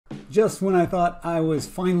Just when I thought I was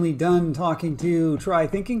finally done talking to Try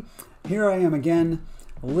Thinking, here I am again.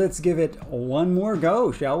 Let's give it one more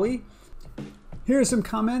go, shall we? Here are some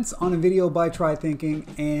comments on a video by Try Thinking,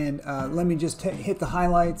 and let me just hit the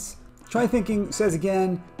highlights. Try Thinking says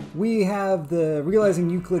again, we have the realizing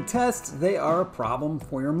Euclid tests. They are a problem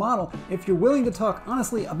for your model. If you're willing to talk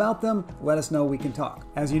honestly about them, let us know, we can talk.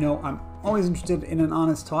 As you know, I'm always interested in an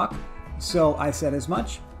honest talk, so I said as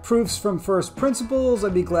much. Proofs from first principles,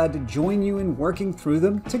 I'd be glad to join you in working through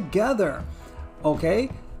them together. Okay,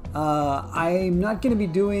 I'm not going to be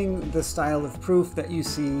doing the style of proof that you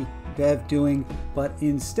see Bev doing, but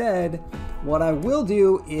instead what I will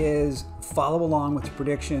do is follow along with the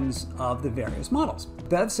predictions of the various models.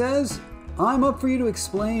 Bev says, I'm up for you to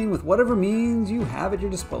explain with whatever means you have at your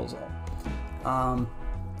disposal.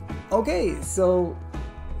 Okay, so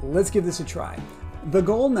let's give this a try. The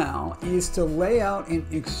goal now is to lay out in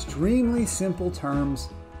extremely simple terms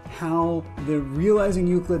how the realizing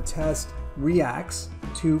Euclid test reacts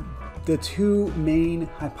to the two main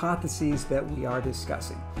hypotheses that we are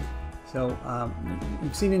discussing. So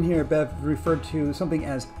you've seen in here, Bev referred to something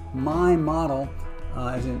as my model,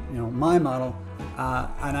 as in, my model,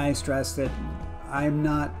 and I stress that I'm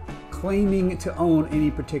not claiming to own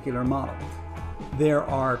any particular model. There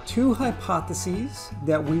are two hypotheses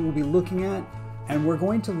that we will be looking at, and we're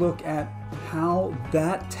going to look at how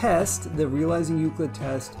that test, the realizing Euclid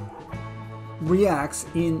test, reacts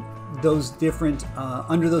in those different,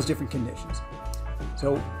 under those different conditions.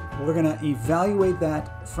 So we're going to evaluate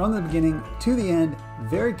that from the beginning to the end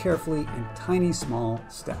very carefully in tiny small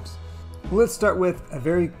steps. Let's start with a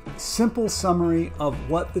very simple summary of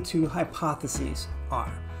what the two hypotheses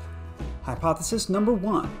are. Hypothesis number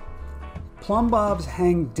one, plumb bobs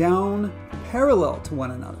hang down parallel to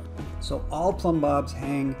one another. So all plumb bobs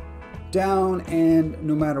hang down, and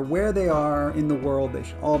no matter where they are in the world, they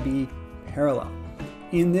should all be parallel.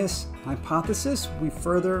 In this hypothesis, we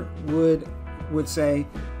further would say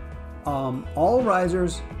all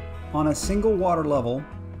risers on a single water level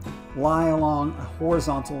lie along a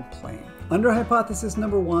horizontal plane. Under hypothesis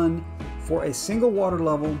number one, for a single water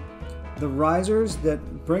level, the risers that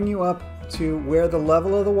bring you up to where the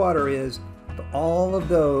level of the water is, all of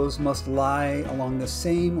those must lie along the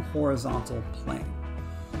same horizontal plane.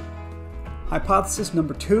 Hypothesis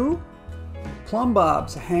number two, plumb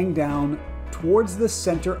bobs hang down towards the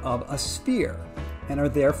center of a sphere and are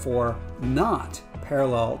therefore not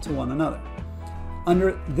parallel to one another.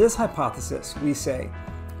 Under this hypothesis, we say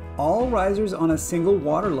all risers on a single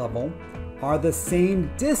water level are the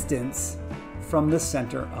same distance from the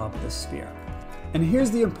center of the sphere. And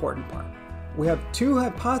here's the important part. We have two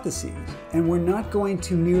hypotheses, and we're not going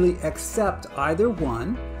to merely accept either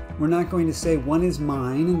one. We're not going to say one is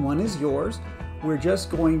mine and one is yours. We're just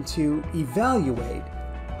going to evaluate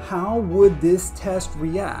how would this test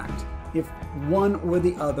react if one or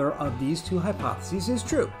the other of these two hypotheses is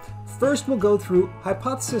true. First, we'll go through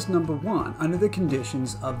hypothesis number one under the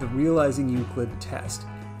conditions of the realizing Euclid test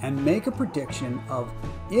and make a prediction of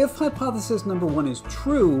if hypothesis number one is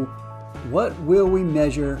true, what will we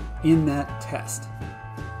measure in that test?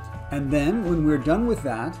 And then when we're done with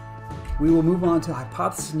that, we will move on to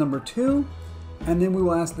hypothesis number two, and then we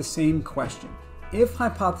will ask the same question. If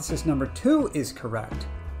hypothesis number two is correct,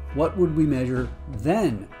 what would we measure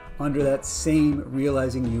then under that same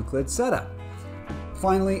realizing Euclid setup?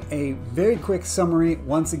 Finally, a very quick summary,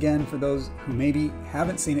 once again, for those who maybe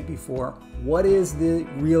haven't seen it before. What is the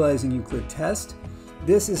realizing Euclid test?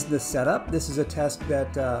 This is the setup. This is a test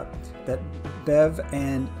that that Bev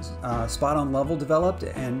and Spot on Level developed,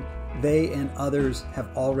 and they and others have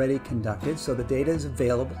already conducted, so the data is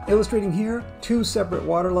available. Illustrating here, two separate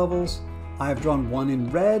water levels. I've drawn one in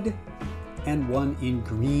red and one in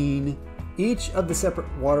green. Each of the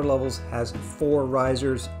separate water levels has 4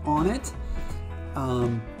 risers on it,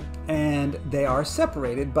 and they are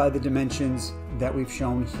separated by the dimensions that we've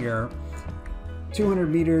shown here. 200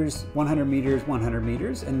 meters, 100 meters, 100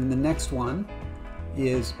 meters, and then the next one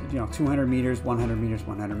is 200 meters, 100 meters,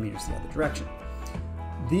 100 meters the other direction.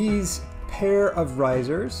 These pair of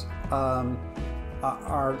risers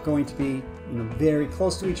are going to be very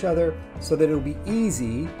close to each other so that it'll be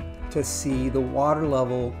easy to see the water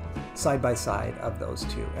level side by side of those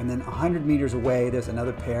two. And then 100 meters away, there's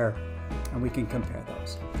another pair, and we can compare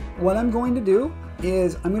those. What I'm going to do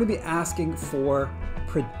is I'm going to be asking for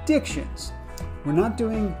predictions. We're not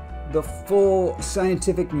doing the full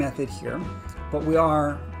scientific method here, but we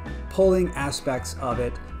are pulling aspects of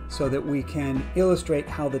it so that we can illustrate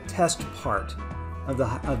how the test part of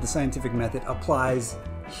the scientific method applies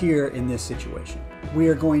here in this situation. We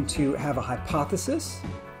are going to have a hypothesis.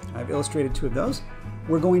 I've illustrated 2 of those.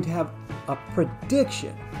 we're going to have a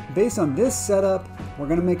prediction. Based on this setup, we're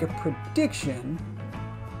going to make a prediction,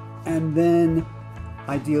 and then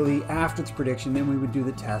ideally after the prediction, then we would do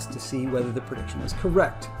the test to see whether the prediction was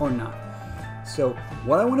correct or not. So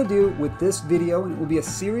what I want to do with this video, and it will be a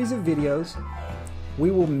series of videos,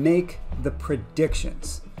 we will make the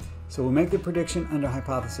predictions. So we'll make the prediction under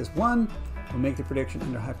hypothesis 1, we'll make the prediction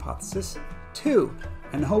under hypothesis 2.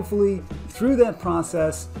 And hopefully through that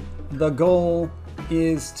process, the goal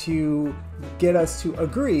is to get us to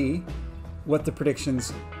agree what the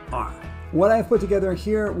predictions are. What I've put together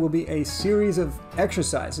here will be a series of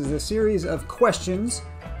exercises, a series of questions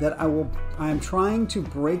that I am trying to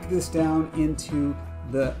break this down into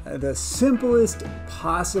the simplest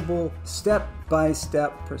possible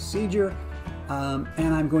step-by-step procedure.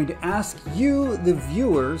 And I'm going to ask you, the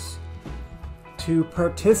viewers, to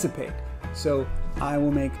participate. So I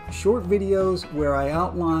will make short videos where I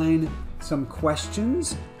outline some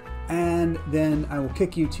questions, and then I will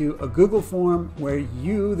kick you to a Google form where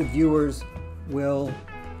you, the viewers, will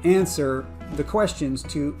answer the questions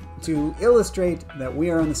to illustrate that we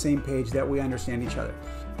are on the same page, that we understand each other.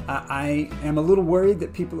 I am a little worried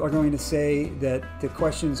that people are going to say that the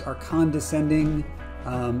questions are condescending,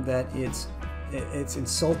 that it's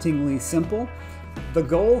insultingly simple. The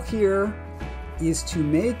goal here is to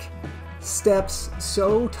make steps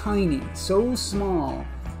so tiny, so small,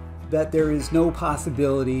 that there is no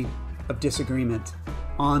possibility of disagreement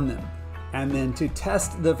on them. And then to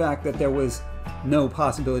test the fact that there was no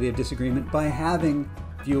possibility of disagreement by having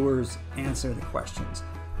viewers answer the questions.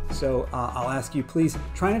 So I'll ask you, please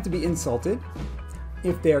try not to be insulted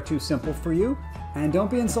if they are too simple for you, and don't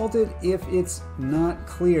be insulted if it's not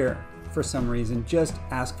clear for some reason. Just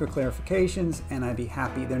ask for clarifications and I'd be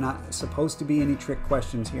happy. They're not supposed to be any trick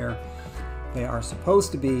questions here. They are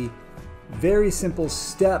supposed to be very simple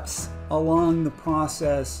steps along the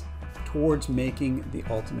process towards making the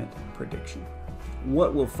ultimate prediction.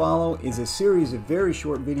 What will follow is a series of very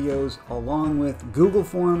short videos along with Google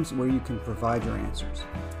Forms where you can provide your answers.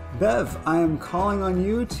 Bev, I am calling on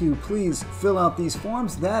you to please fill out these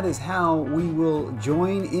forms. That is how we will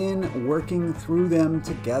join in working through them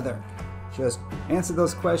together. Just answer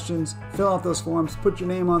those questions, fill out those forms, put your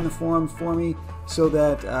name on the form for me so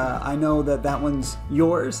that I know that that one's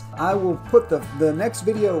yours. I will put the next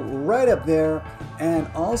video right up there, and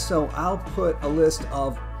also I'll put a list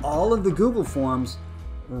of all of the Google Forms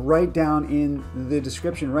right down in the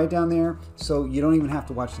description, right down there, so you don't even have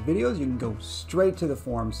to watch the videos. You can go straight to the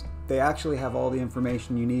forms. They actually have all the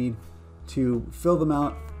information you need to fill them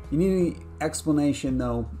out. You need any explanation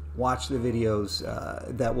though, watch the videos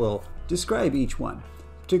that will describe each one,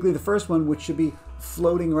 particularly the first one, which should be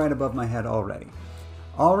floating right above my head already.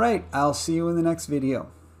 All right, I'll see you in the next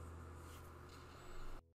video.